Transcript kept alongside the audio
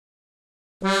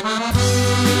There's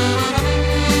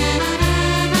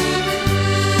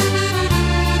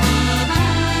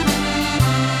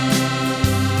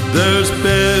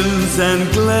bens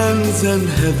and glens and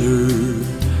heather,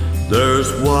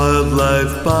 there's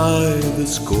wildlife by the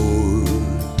score.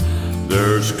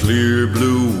 There's clear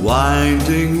blue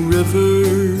winding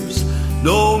rivers,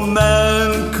 no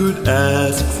man could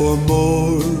ask for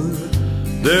more.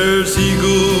 There's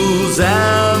eagles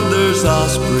and there's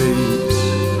ospreys,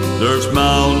 there's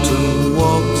mountain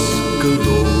walks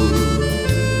galore.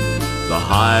 The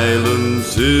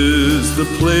Highlands is the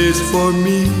place for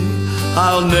me,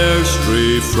 I'll ne'er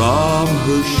stray from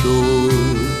her shore.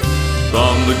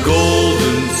 From the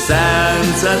golden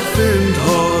sands at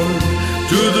Findhorn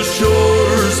to the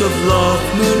shores of Loch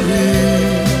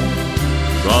Maree,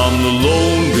 from the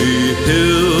lonely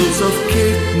hills of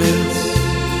Caithness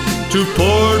to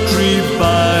Portree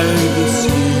by the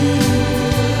sea.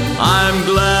 I'm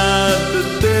glad that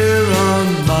they're on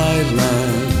my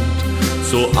land,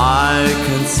 so I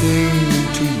can sing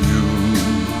to you.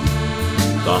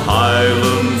 The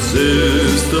Highlands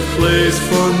is the place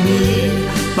for me,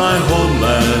 my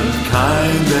homeland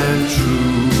kind and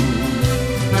true.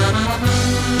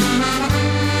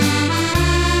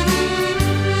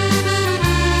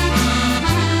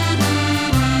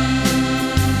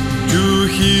 To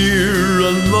hear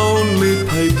a lonely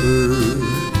piper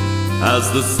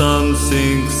as the sun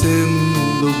sinks in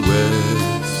the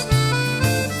west,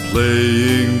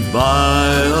 playing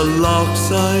by a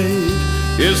lochside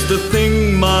is the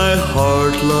thing my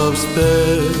heart loves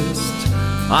best.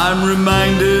 I'm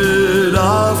reminded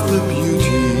of the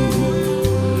beauty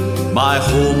my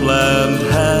homeland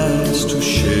has to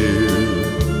share.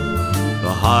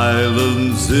 The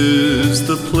Highlands is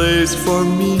the place for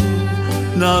me,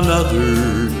 none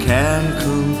other can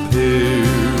compare.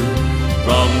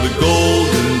 From the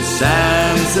golden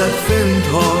sands at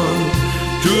Findhorn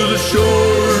to the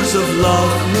shores of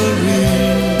Loch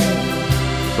Maree,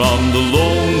 from the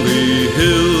lonely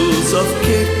hills of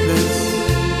Caithness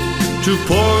to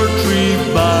Portree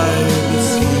by the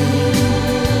sea.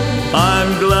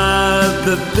 I'm glad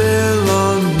that they're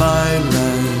on my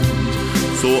land,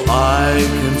 so I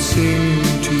can sing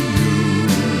to you.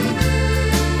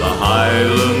 The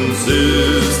Highlands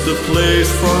is the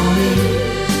place for me,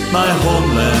 my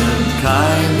homeland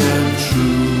kind and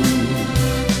true.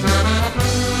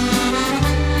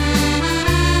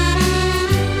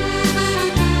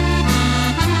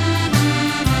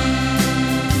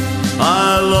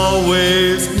 I'll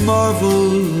always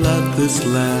marvel at this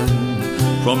land,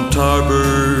 from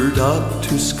Tarbert up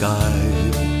to Skye.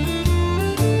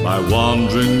 My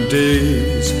wandering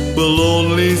days will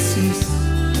only cease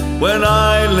when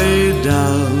I lay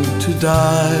down to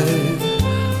die.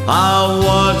 I'll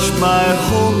watch my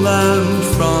homeland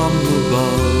from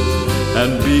above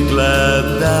and be glad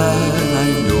that I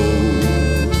know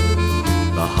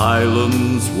the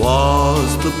Highlands was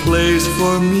the place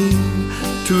for me,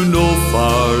 to no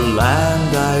far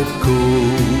land I'd go.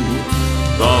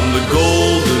 From the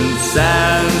golden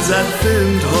sands at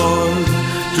Findhorn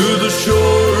to the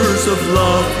shores of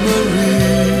Loch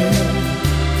Maree,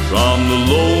 from the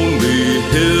lonely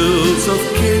hills of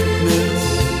Caithness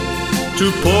to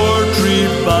Portree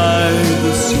by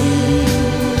the sea.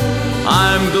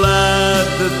 I'm glad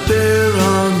that they're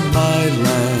on my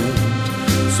land,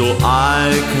 so I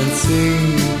can sing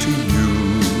to you.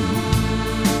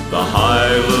 The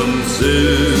Highlands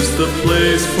is the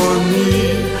place for me,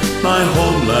 my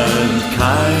homeland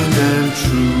kind and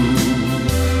true.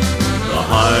 The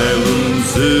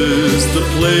Highlands is the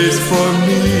place for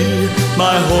me,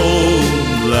 my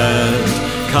homeland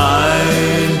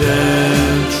kind and